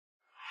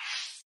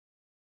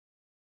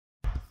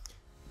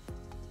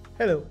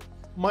Hello,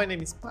 my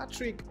name is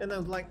Patrick and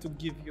I'd like to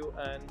give you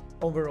an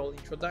overall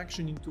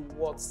introduction into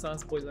what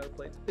SaaS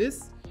Boilerplate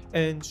is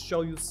and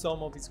show you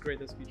some of its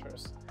greatest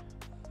features.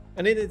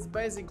 And in its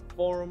basic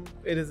form,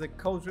 it is a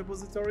code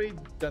repository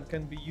that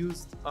can be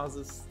used as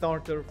a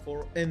starter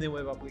for any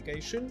web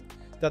application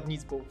that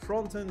needs both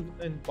front-end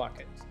and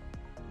back-end.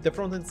 The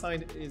front-end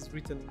side is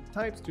written in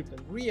TypeScript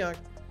and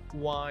React,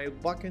 while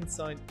back-end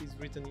side is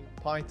written in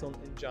Python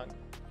and Django.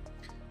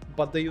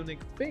 But the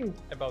unique thing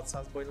about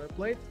SaaS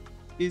Boilerplate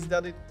is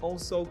that it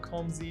also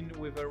comes in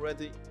with a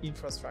ready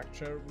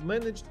infrastructure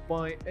managed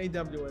by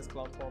AWS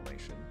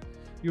CloudFormation.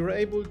 You're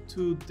able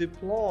to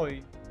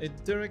deploy it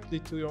directly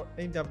to your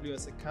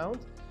AWS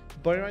account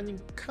by running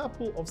a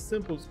couple of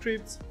simple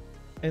scripts,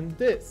 and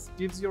this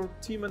gives your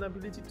team an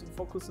ability to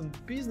focus on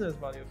business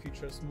value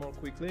features more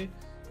quickly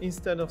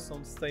instead of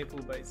some staple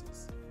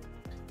basics.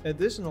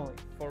 Additionally,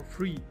 for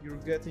free, you're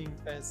getting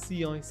a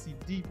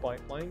CI/CD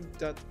pipeline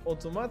that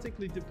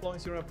automatically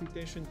deploys your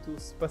application to a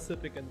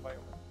specific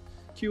environment,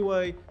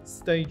 QA,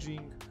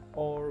 staging,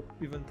 or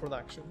even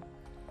production.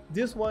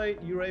 This way,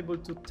 you're able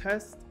to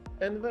test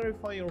and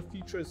verify your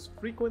features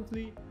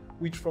frequently,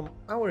 which from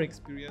our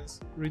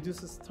experience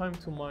reduces time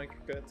to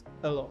market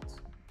a lot.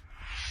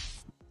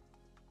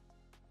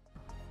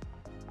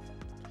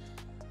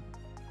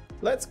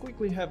 Let's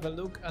quickly have a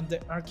look at the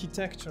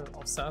architecture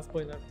of SaaS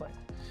Boilerplate.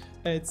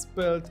 It's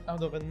built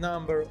out of a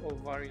number of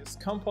various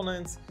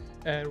components,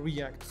 a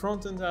React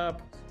frontend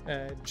app,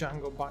 a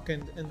Django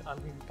backend and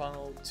admin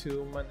panel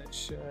to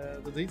manage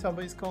the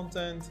database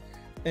content,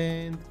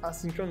 and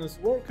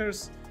asynchronous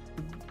workers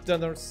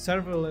that are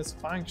serverless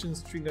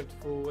functions triggered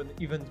through an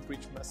event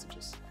bridge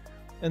messages.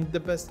 And the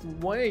best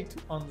way to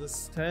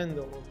understand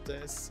all of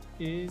this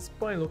is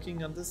by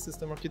looking at the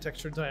system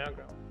architecture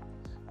diagram.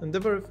 And the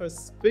very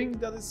first thing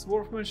that is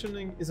worth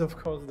mentioning is of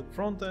course the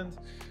front end.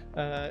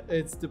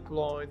 It's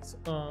deployed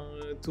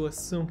to a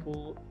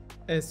simple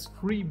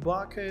S3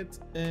 bucket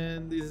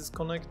and is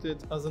connected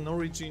as an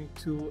origin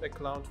to a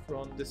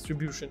CloudFront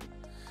distribution.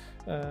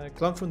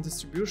 CloudFront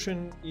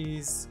distribution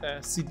is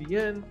a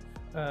CDN,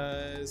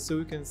 so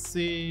you can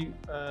see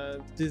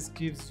this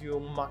gives you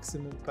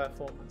maximum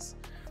performance.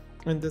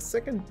 And the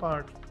second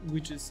part,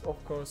 which is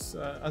of course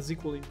as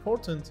equally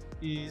important,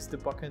 is the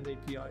backend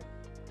API.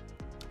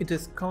 It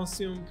is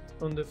consumed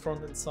on the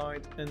front-end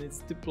side and it's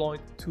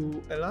deployed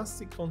to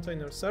Elastic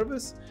Container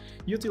Service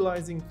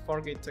utilizing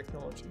Fargate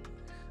technology.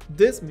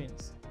 This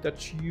means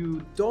that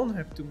you don't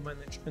have to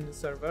manage any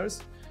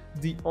servers.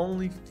 The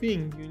only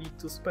thing you need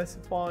to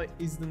specify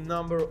is the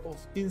number of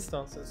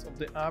instances of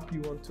the app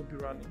you want to be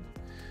running.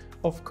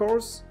 Of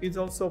course, it's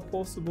also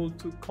possible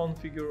to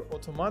configure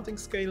automatic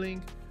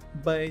scaling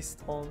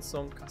based on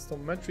some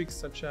custom metrics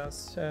such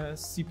as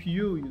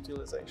CPU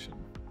utilization.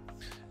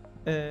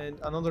 And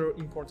another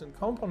important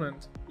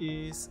component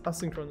is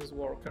asynchronous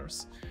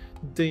workers.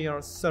 They are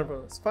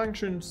serverless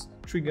functions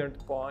triggered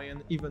by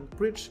an event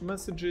bridge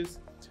messages,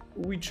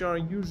 which are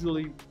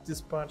usually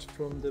dispatched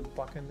from the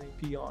backend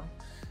API.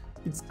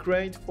 It's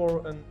great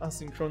for an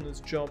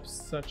asynchronous jobs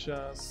such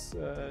as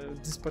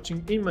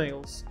dispatching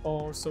emails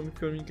or some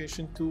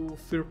communication to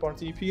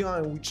third-party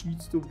API, which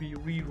needs to be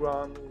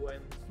rerun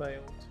when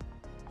failed.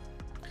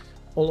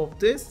 All of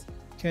this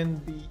can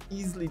be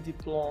easily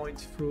deployed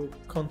through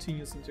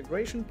continuous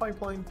integration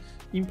pipeline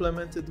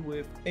implemented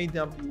with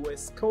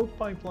AWS code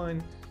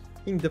pipeline.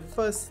 In the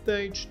first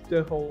stage,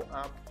 the whole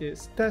app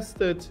is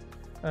tested,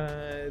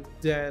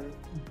 then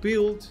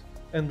built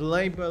and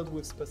labeled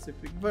with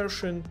specific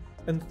version,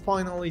 and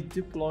finally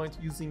deployed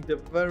using the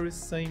very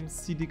same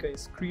CDK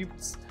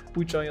scripts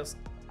which are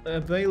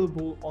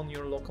available on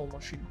your local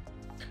machine.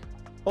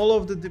 All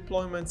of the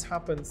deployments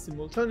happen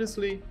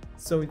simultaneously,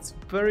 so it's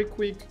very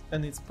quick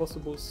and it's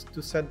possible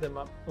to set them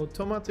up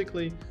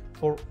automatically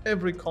for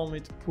every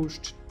commit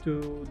pushed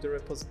to the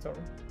repository.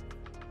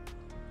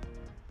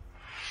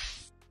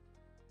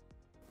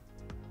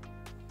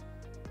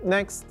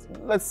 Next,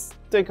 let's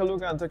take a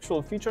look at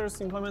actual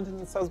features implemented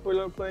in SaaS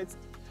Boilerplate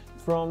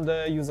from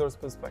the user's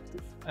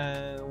perspective.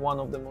 And one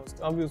of the most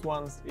obvious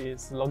ones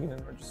is login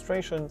and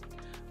registration.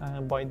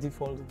 By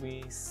default,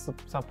 we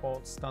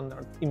support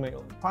standard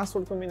email and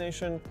password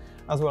combination,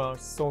 as well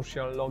as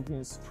social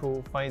logins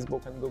through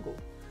Facebook and Google.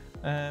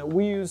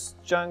 We use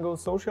Django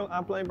social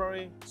app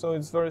library, so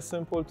it's very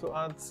simple to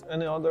add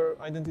any other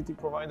identity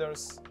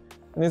providers.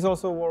 And it's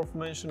also worth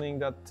mentioning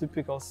that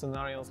typical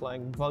scenarios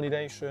like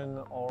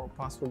validation or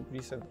password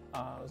reset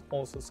are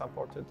also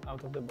supported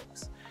out of the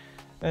box.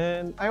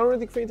 And I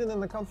already created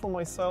an account for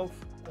myself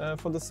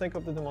for the sake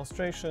of the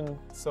demonstration,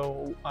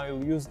 so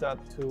I'll use that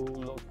to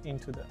log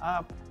into the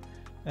app.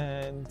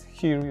 And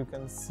here you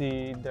can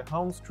see the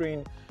home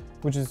screen,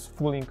 which is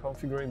fully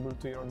configurable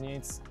to your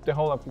needs. The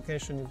whole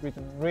application is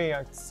written in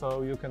React,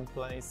 so you can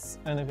place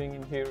anything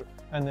in here,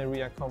 any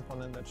React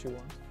component that you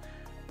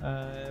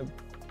want.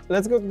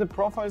 Let's go to the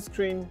profile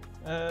screen.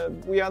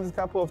 We added a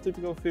couple of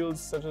typical fields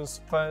such as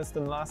first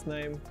and last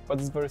name, but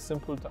it's very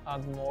simple to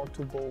add more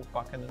to both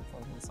backend and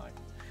frontend side.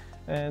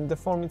 And the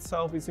form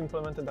itself is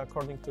implemented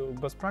according to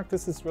best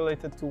practices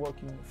related to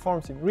working with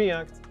forms in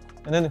React.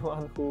 and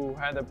anyone who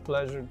had a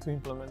pleasure to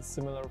implement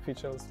similar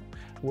features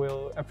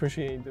will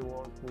appreciate the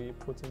work we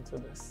put into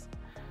this.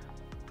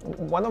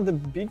 One of the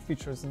big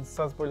features in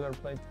SaaS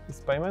Boilerplate is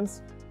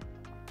payments.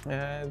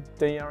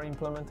 They are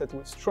implemented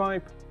with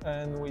Stripe,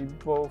 and we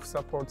both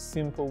support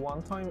simple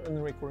one-time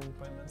and recurring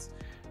payments.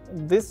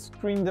 This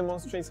screen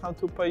demonstrates how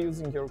to pay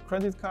using your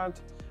credit card.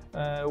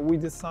 We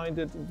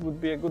decided it would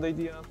be a good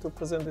idea to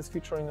present this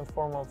feature in the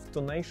form of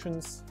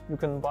donations. You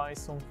can buy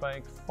some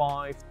fake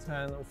 $5,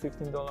 $10 or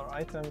 $15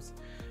 items,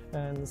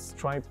 and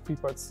Stripe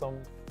prepared some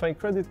fake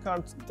credit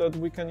cards that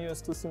we can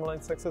use to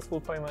simulate successful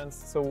payments.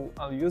 So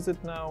I'll use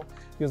it now,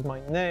 use my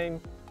name,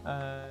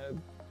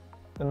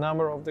 the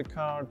number of the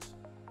card,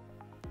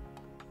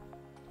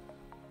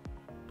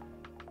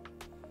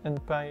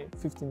 and pay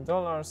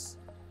 $15.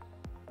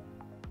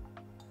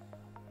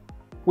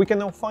 We can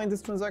now find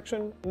this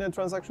transaction in the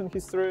transaction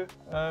history,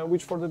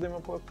 which for the demo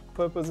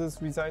purposes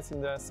resides in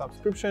the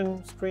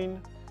subscription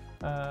screen.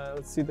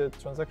 Let's see the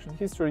transaction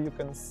history. You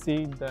can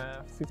see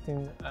the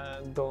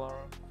 $15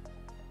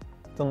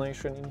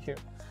 donation in here.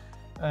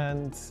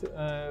 And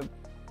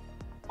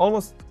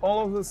almost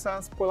all of the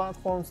SaaS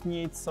platforms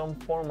need some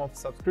form of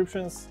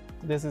subscriptions.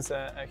 This is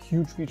a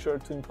huge feature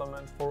to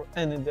implement for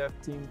any dev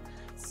team,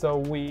 so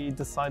we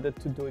decided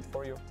to do it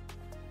for you.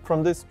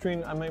 From this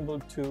screen, I'm able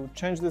to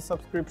change the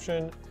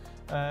subscription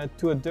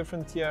to a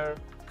different tier,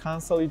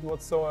 cancel it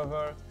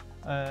whatsoever.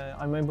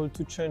 I'm able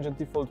to change a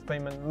default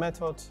payment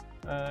method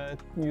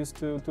used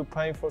to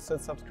pay for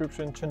said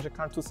subscription, change a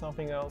card to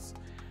something else.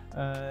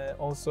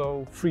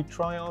 Also, free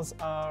trials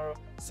are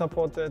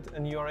supported,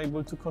 and you are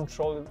able to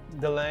control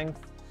the length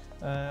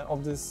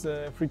of this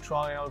free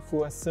trial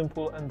through a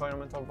simple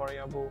environmental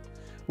variable.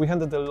 We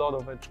handled a lot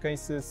of edge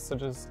cases,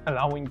 such as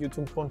allowing you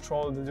to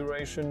control the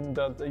duration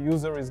that the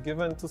user is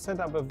given to set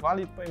up a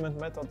valid payment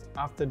method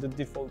after the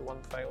default one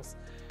fails.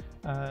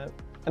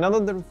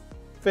 Another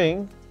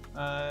thing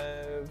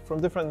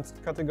from different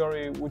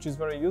category, which is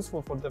very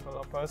useful for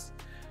developers,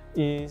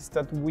 is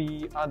that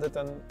we added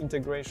an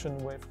integration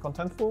with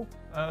Contentful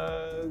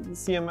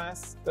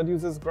CMS that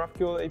uses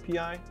GraphQL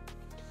API.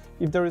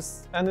 If there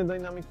is any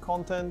dynamic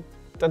content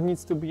that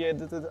needs to be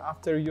edited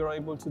after, you're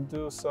able to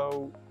do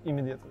so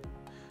immediately.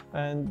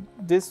 And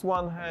this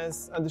one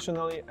has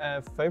additionally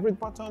a favorite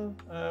button,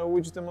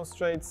 which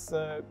demonstrates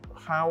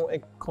how a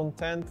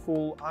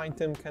contentful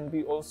item can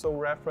be also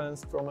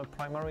referenced from a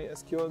primary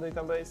SQL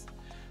database.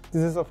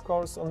 This is of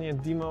course only a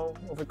demo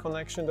of a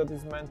connection that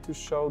is meant to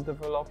show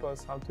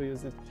developers how to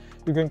use it.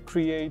 You can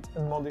create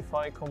and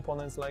modify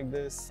components like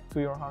this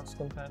to your heart's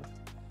content.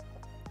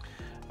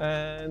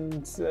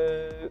 And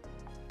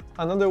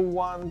another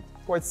one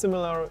quite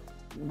similar,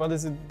 but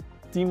is a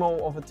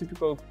demo of a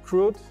typical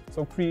CRUD,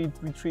 so create,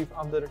 retrieve,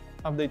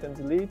 update and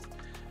delete.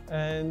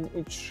 And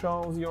it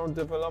shows your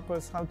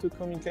developers how to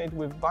communicate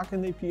with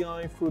backend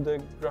API through the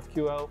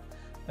GraphQL.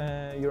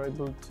 You're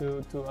able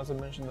to, as I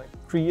mentioned, like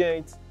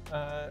create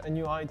a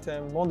new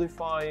item,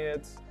 modify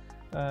it.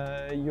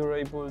 You're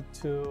able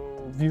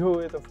to view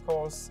it, of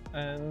course,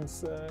 and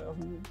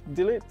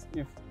delete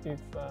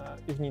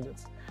if needed.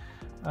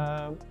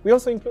 We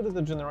also included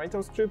a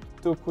generator script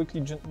to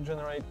quickly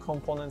generate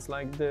components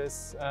like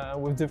this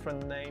with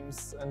different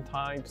names and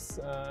types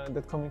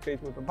that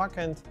communicate with the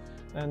backend,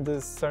 and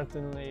this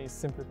certainly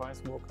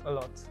simplifies work a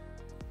lot.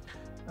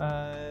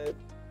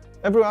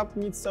 Every app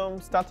needs some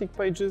static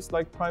pages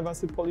like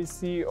privacy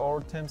policy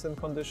or terms and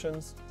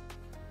conditions,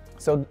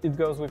 so it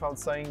goes without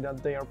saying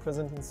that they are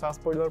present in SaaS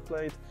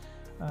Boilerplate.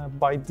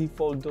 By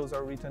default, those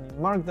are written in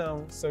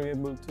Markdown, so you're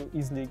able to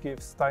easily give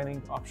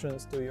styling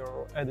options to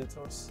your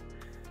editors.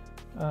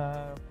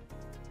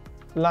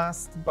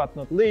 Last but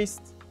not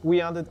least,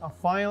 we added a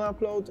file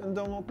upload and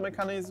download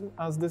mechanism,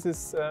 as this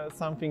is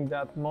something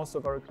that most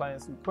of our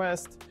clients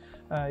request.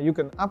 You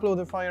can upload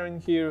a file in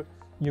here,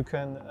 you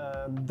can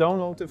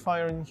download a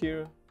file in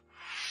here.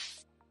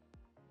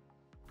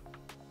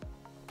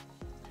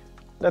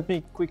 Let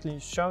me quickly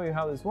show you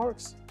how this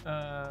works.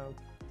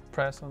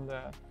 Press on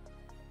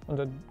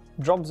the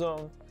drop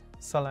zone,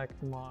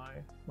 select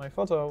my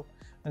photo,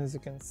 and as you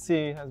can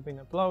see, it has been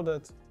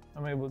uploaded.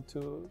 I'm able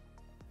to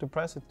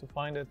press it to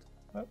find it.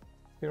 Well,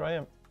 here I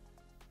am.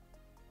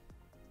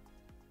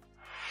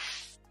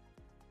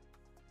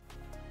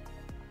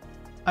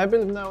 I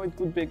believe now it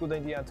would be a good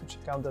idea to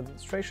check out the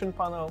administration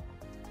panel.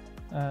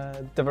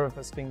 The very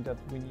first thing that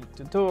we need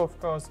to do, of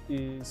course,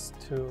 is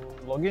to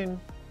log in.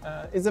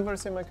 It's the very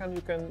same icon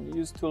you can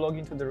use to log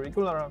into the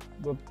regular app,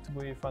 but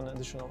with an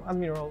additional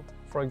admin role.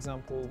 For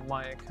example,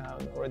 my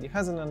account already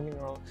has an admin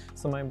role,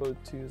 so I'm able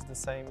to use the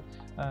same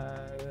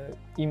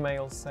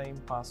email, same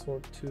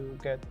password to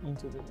get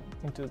into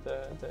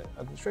the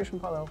administration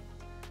panel.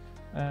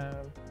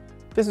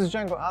 This is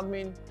Django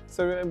admin,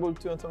 so you're able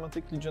to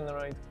automatically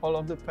generate all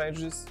of the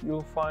pages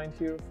you'll find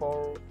here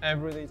for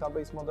every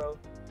database model.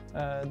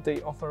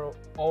 They offer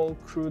all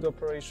CRUD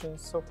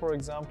operations, so for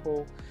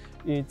example,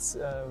 it's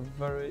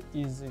very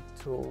easy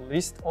to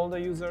list all the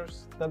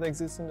users that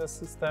exist in the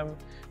system.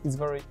 It's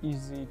very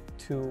easy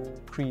to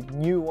create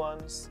new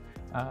ones.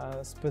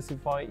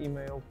 specify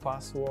email,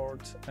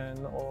 password,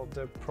 and all of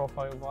the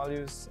profile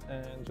values,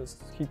 and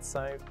just hit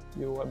save.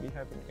 You will be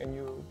having a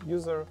new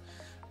user.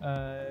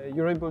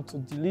 You're able to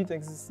delete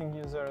existing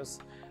users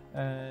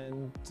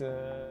and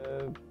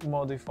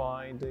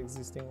modify the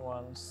existing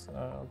ones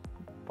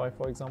by,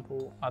 for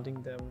example,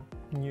 adding them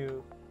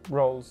new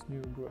roles,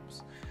 new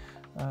groups.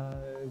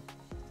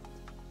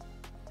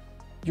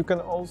 You can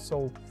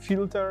also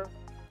filter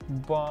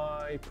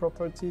by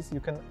properties. You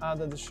can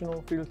add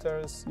additional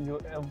filters.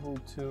 You're able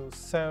to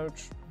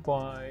search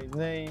by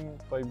name,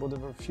 by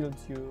whatever field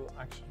you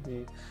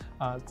actually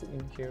add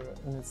in here,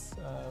 and it's,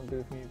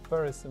 believe me,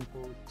 very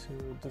simple to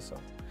do so.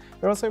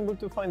 You're also able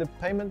to find a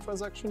payment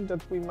transaction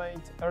that we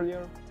made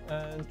earlier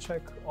and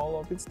check all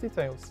of its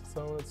details.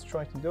 So let's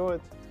try to do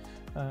it.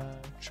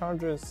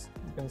 Charges,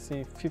 you can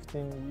see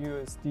 15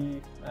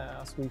 USD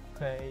as we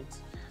paid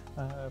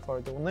for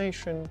a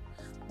donation.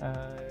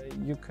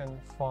 You can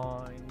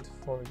find,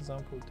 for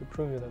example, to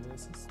prove you that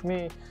this is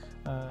me,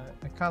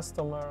 a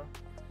customer,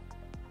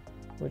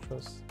 which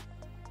was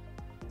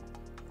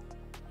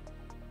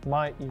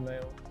my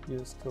email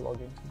used to log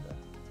into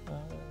the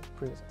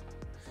prison.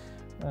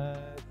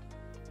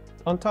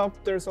 On top,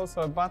 there's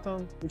also a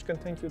button which can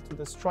take you to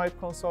the Stripe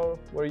console,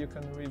 where you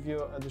can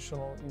review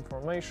additional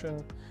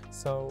information.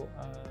 So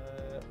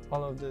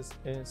all of this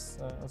is,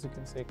 as you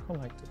can see,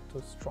 connected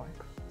to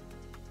Stripe.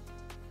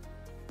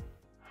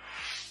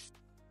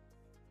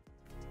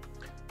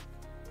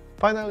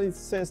 Finally,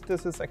 since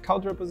this is a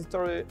code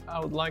repository, I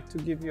would like to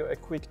give you a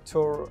quick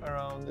tour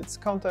around its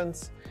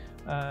contents.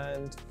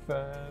 And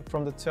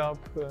from the top,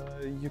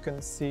 you can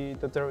see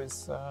that there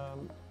is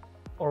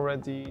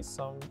already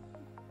some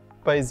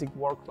basic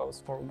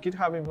workflows for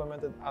GitHub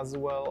implemented, as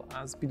well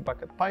as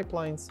Bitbucket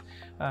pipelines.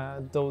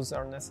 Those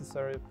are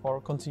necessary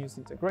for continuous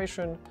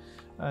integration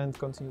and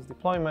continuous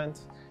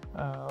deployment.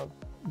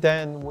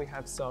 Then we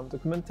have some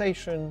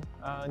documentation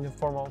in the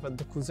form of a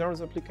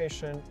DocuZeros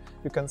application.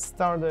 You can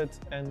start it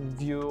and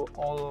view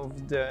all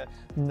of the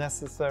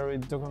necessary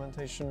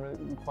documentation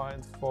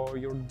required for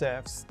your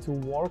devs to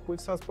work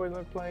with SaaS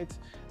Boilerplate.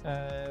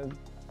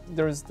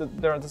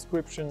 There are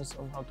descriptions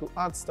on how to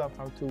add stuff,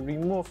 how to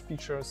remove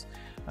features,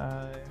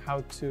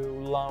 how to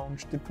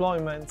launch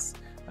deployments,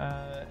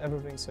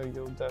 everything so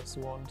your devs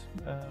won't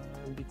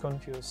be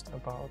confused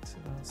about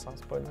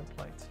SaaS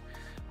Boilerplate.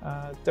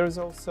 There is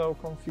also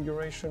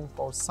configuration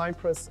for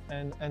Cypress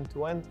and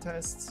end-to-end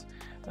tests.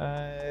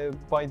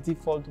 By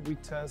default, we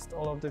test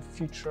all of the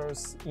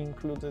features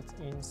included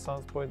in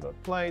SaaS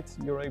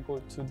Boilerplate. You're able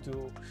to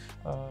do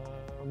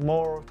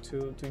more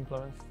to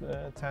implement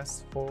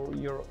tests for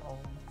your own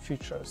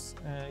features.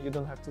 You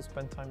don't have to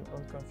spend time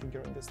on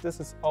configuring this. This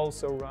is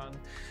also run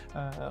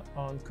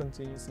on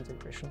continuous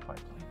integration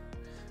pipeline.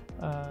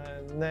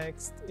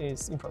 Next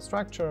is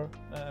infrastructure,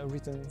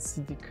 written in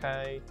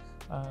CDK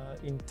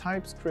in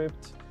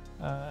TypeScript.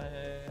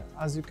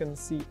 As you can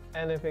see,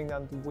 anything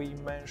that we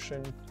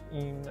mentioned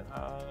in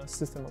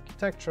system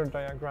architecture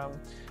diagram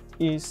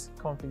is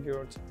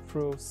configured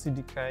through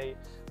CDK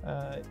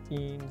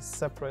in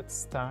separate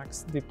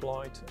stacks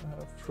deployed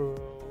through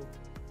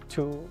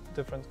 2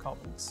 different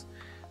commands.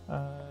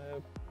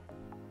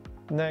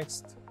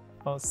 Next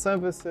are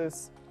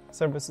services.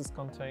 Services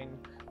contain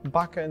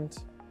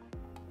backend,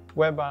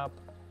 web app,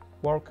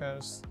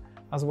 workers,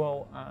 as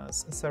well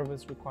as a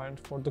service required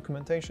for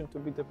documentation to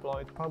be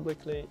deployed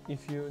publicly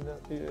if you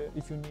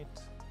need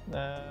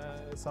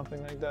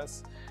something like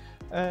this,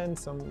 and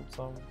some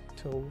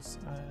tools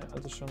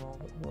additional,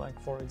 like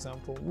for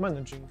example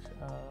managing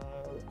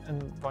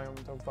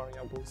environmental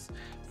variables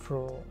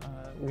through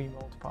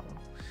remote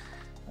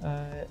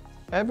panel.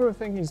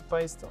 Everything is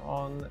based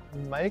on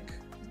make,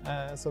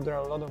 so there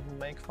are a lot of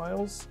make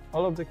files.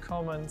 All of the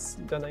commands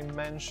that I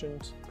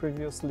mentioned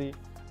previously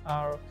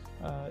are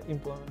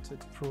implemented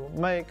through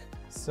make,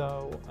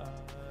 so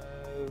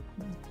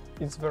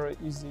it's very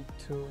easy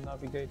to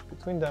navigate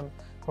between them.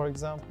 For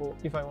example,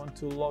 if I want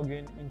to log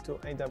into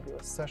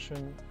AWS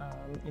session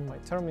in my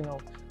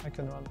terminal, I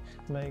can run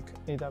make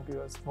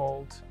AWS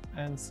Vault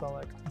and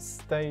select a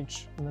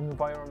stage, an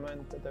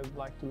environment that I would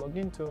like to log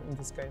into. In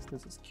this case,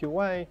 this is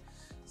QA.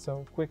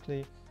 So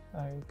quickly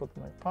I input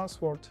my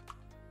password,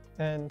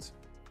 and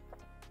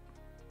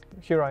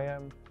here I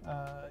am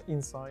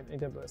inside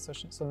AWS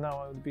session. So now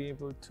I would be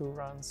able to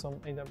run some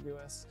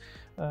AWS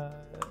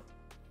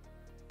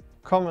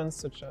commands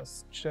such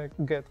as check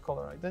get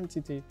caller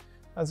identity.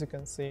 As you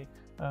can see,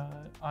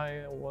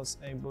 I was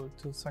able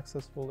to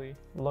successfully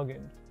log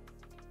in.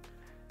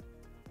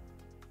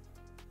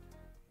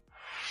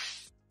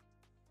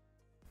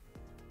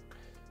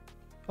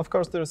 Of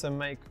course, there's a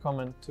make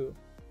command to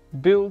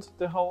build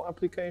the whole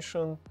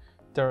application.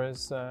 There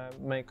is a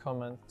make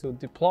command to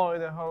deploy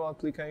the whole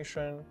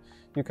application.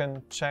 You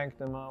can check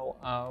them all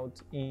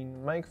out in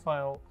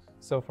makefile.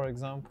 So for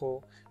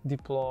example,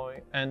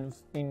 deploy env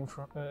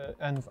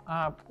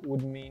app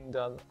would mean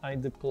that I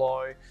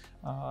deploy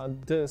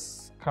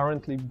this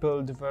currently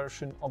built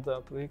version of the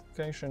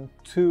application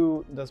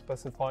to the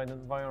specified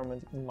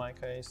environment. In my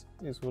case,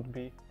 this would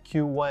be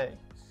QA.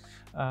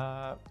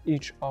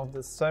 Each of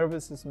the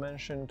services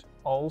mentioned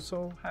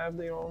also have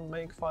their own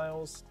make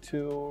files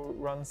to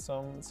run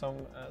some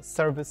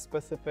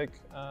service-specific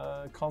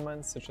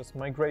commands, such as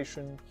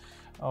migration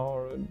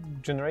or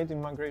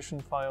generating migration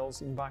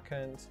files in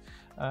backend.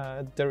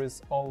 There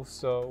is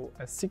also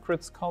a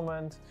secrets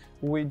command,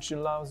 which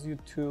allows you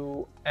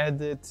to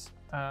edit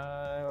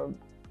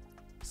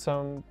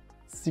some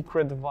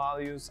secret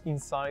values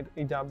inside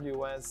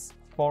AWS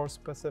for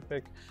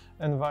specific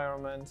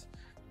environment.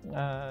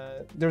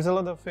 There's a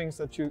lot of things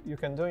that you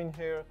can do in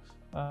here.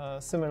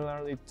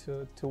 Similarly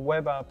to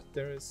web app,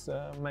 there is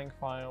a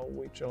makefile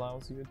which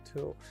allows you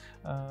to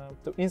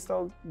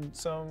install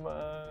some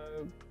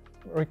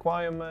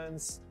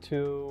requirements,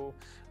 to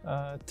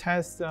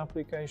test the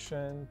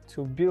application,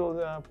 to build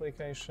the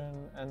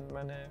application, and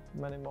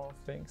many more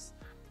things.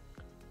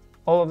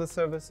 All of the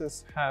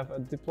services have a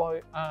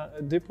deploy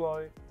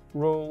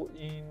rule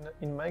in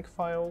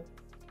makefile.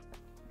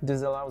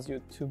 This allows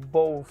you to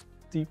both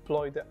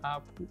deploy the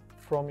app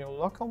from your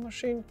local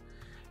machine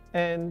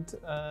and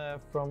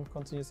from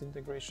continuous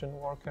integration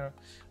worker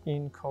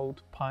in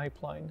code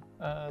pipeline.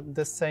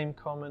 The same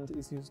command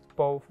is used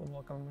both on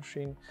local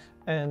machine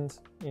and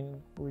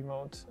in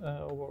remote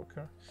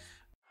worker.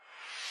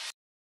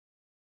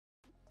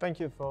 Thank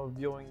you for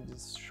viewing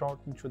this short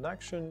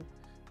introduction.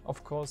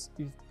 Of course,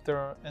 if there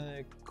are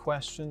any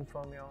questions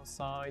from your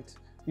side,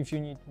 if you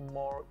need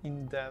more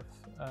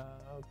in-depth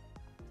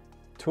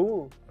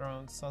tool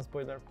around SaaS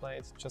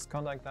Boilerplate, just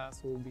contact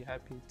us. We'll be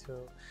happy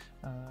to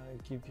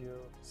give you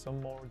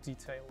some more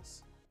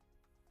details.